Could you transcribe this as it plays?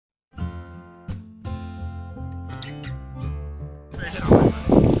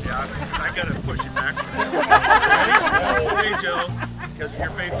I gotta push it back. Ready? Okay, Joe. Because of your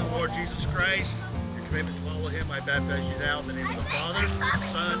faith in the Lord Jesus Christ, your commitment to follow Him, I baptize you now in the name of the Father, the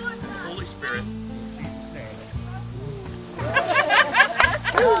Son, and the Holy Spirit. In Jesus' name.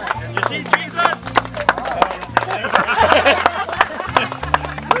 Did you see Jesus?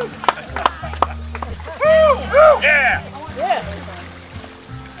 Yeah.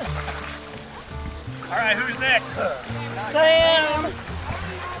 All right, who's next? Sam.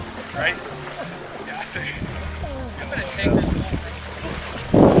 Right? Yeah. I'm gonna take this.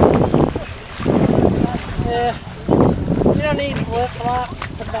 Yeah. You don't need flip-flops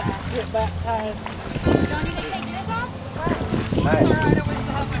to get baptized. Don't you take yours off? Nice. Alright, I wish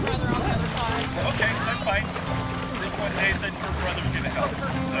to help my brother on the other side. Okay, that's fine. This one, Nathan, your brother's gonna help.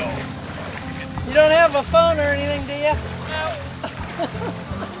 So. You don't have a phone or anything, do you? No.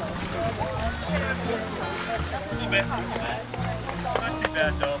 A little bit. Not too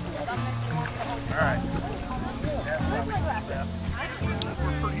bad, though. Alright.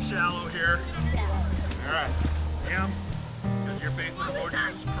 We're pretty shallow here. Alright. Him, because your faith in the Lord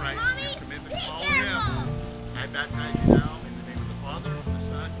Jesus Christ, your commitment to follow Him, I baptize you now in the name of the Father, the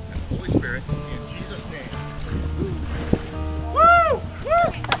Son, and the Holy Spirit, in Jesus' name. Woo! Woo!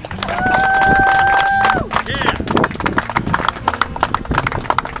 Yeah!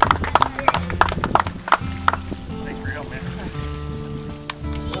 Thanks for your help, man.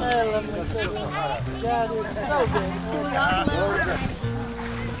 I love my children. God is so good.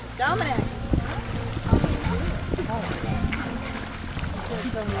 Dominic.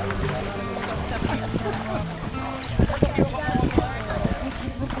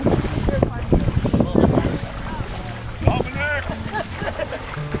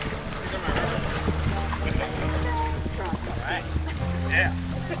 Alright. Yeah.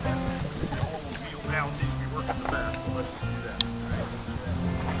 Wheel down seems to be working the best, so let's do that.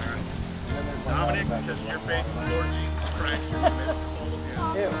 Alright. Dominic, because of your faith in the Lord Jesus Christ, you're committed to follow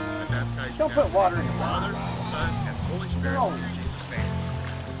Him. I baptize you Don't put water in the your Father, the Son, and the Holy Spirit, in Jesus' name.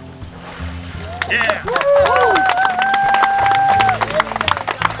 Yeah!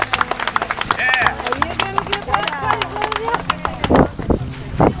 Yeah! Are you going to get baptized, Lydia?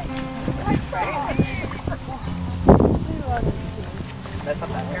 That's up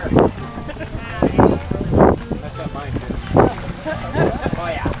that hair. That's up mine too. Oh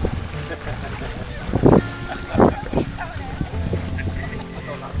yeah.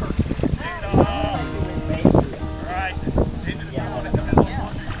 Alright. David, if you want to come a little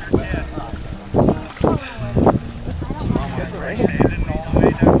closer to your dad. Standing all the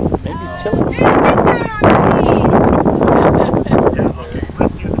way down. Maybe he's chilling. Yeah, okay,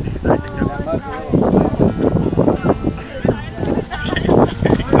 let's do the knees. I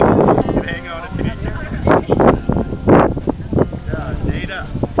think I'm hang on a minute. Yeah, Data.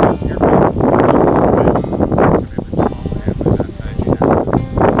 You're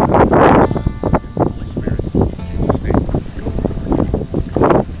Holy Spirit. Jesus' name.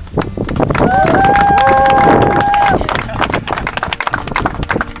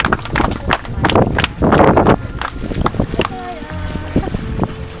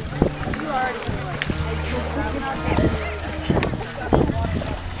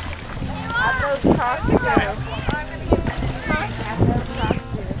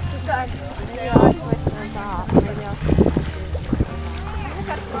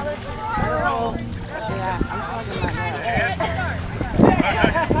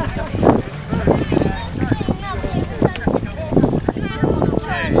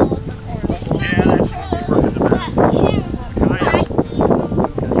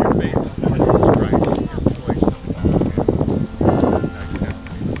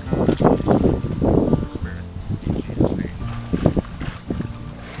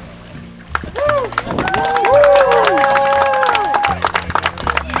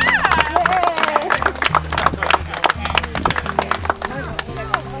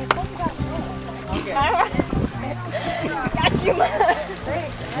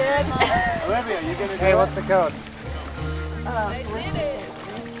 Olivia, you gonna Hey, what's the code? I did it.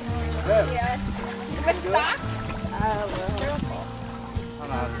 Liv. Yeah. With socks?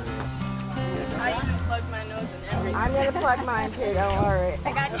 Hold on. I even plug my nose in everything. I'm going to plug mine too, don't worry.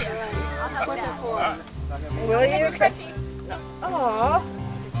 I got you. I'll help you out. Will you? Stretchy. Aw.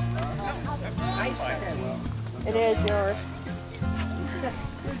 It is yours.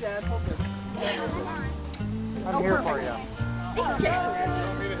 I'm here for you.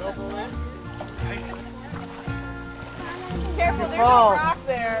 Careful, there's a fall. rock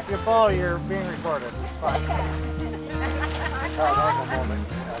there. If you fall, you're being recorded. It's fine. Oh, that was a moment.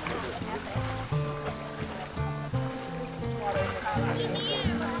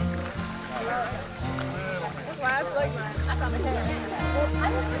 That's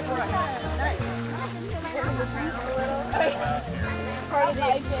Part of the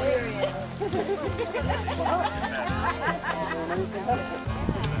experience.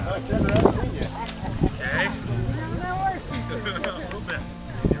 Okay. A little bit.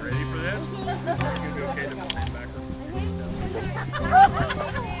 You ready for this? You're gonna be okay to move backward.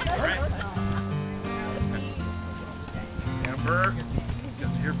 All right. Amber,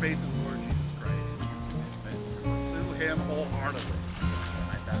 because of your faith in the Lord Jesus Christ, pursue Him wholeheartedly. I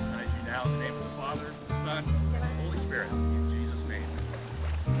baptize you now in the name of the Father, the Son, and the Holy Spirit. In Jesus' name.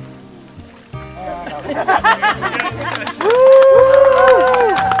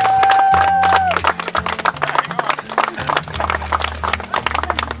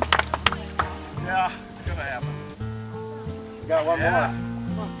 Yeah, it's gonna happen. You got one more.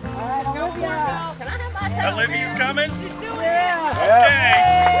 Olivia's coming? Yeah.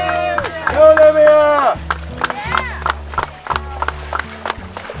 Okay. Go, Olivia!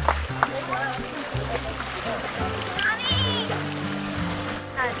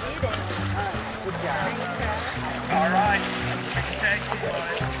 All right. Okay.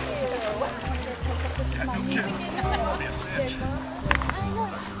 Yeah, no kidding. It'll be a cinch.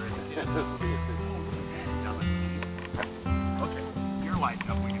 Okay, you're lighting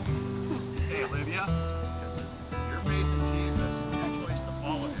up. We can do. Hey, Olivia. Your faith in Jesus, your choice to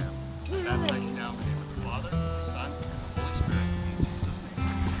follow Him. Baptize you now in the name of the Father, the Son, and the Holy Spirit. In Jesus' name.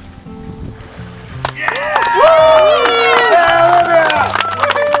 Yeah!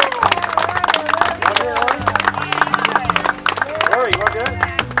 Rory, you want good?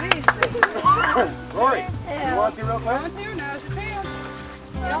 Rory, you want to real quick?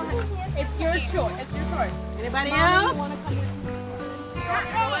 It's your choice. It's your choice. Anybody else?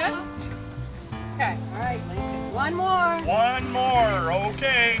 Okay, all right. One more. One more,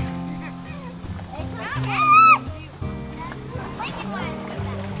 okay.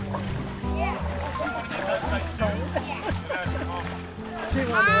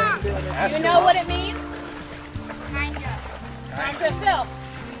 You know what it means? Right. Phil. You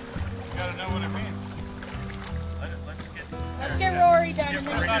gotta know what it means. Let's get Rory down Get in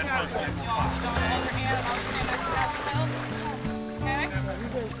the Rory down house. first.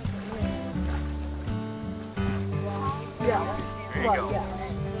 Yeah. There you go.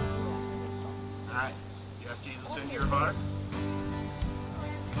 Alright. You have Jesus in your heart.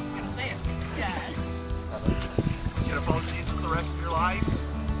 You're gonna follow Jesus the rest of your life.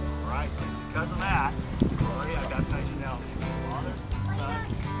 Alright, because of that, Rory, I baptize you now in the name of the Father, Son,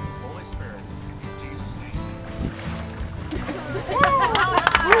 and Holy Spirit. In Jesus' name.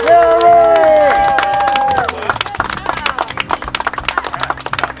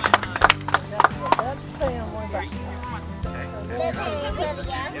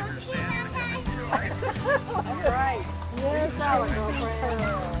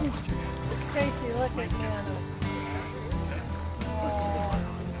 Casey, look at Nana.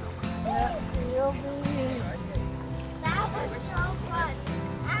 That will be. That was so fun.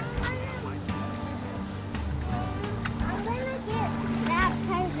 I'm gonna get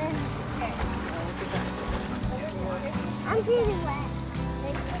baptized in I'm getting wet.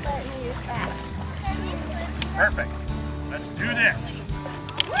 Thanks for letting me use that. Perfect. Let's do this.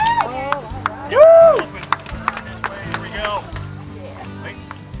 Woo! This way, here we go. Wait.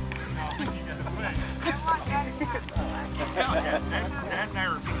 No, you gotta wait. And I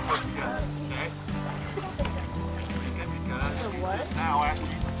repeat the words together, okay? Because now ask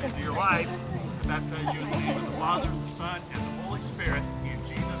Jesus into your life to baptize you in the name of the Father, the Son, and the Holy Spirit in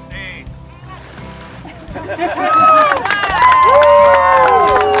Jesus' name.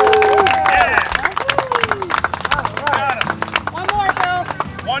 Yeah. Got him. One more, Phil.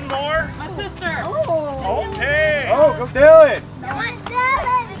 One more? My sister. Okay. Oh, go Dylan!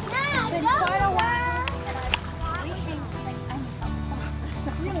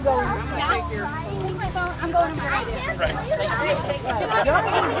 You can go and take your I'm going to Right. Y'all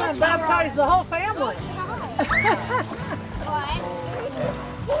can baptize the whole family.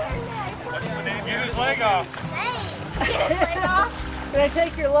 What's the name? Get his leg off. Can I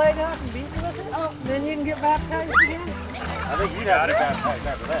take your leg off and beat you with it? Oh, then you can get baptized again? I think you'd have to baptize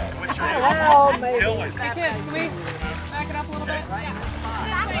after that. What's your name? Oh, maybe. Dylan. Hey kids, can we back it up a little bit?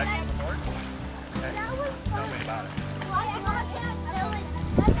 Okay. Tell me about it.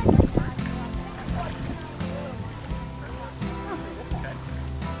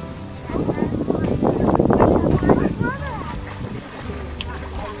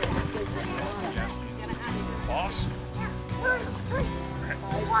 Boss?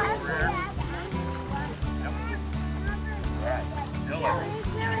 Dylan.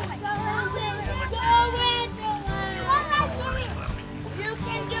 Go,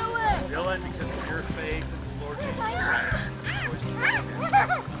 faith in the Lord Jesus Christ. Rejoice in the Lord.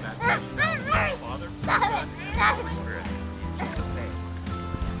 Baptize you now in the name of the Father, Son, and Holy Spirit. In Jesus' name.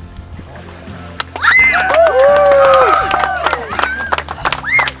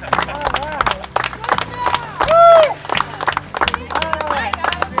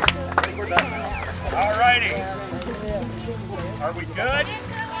 All righty. Are we good?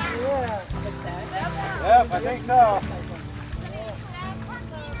 Yep, I think so.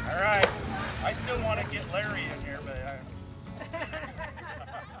 All right. I still want to get Larry in here, but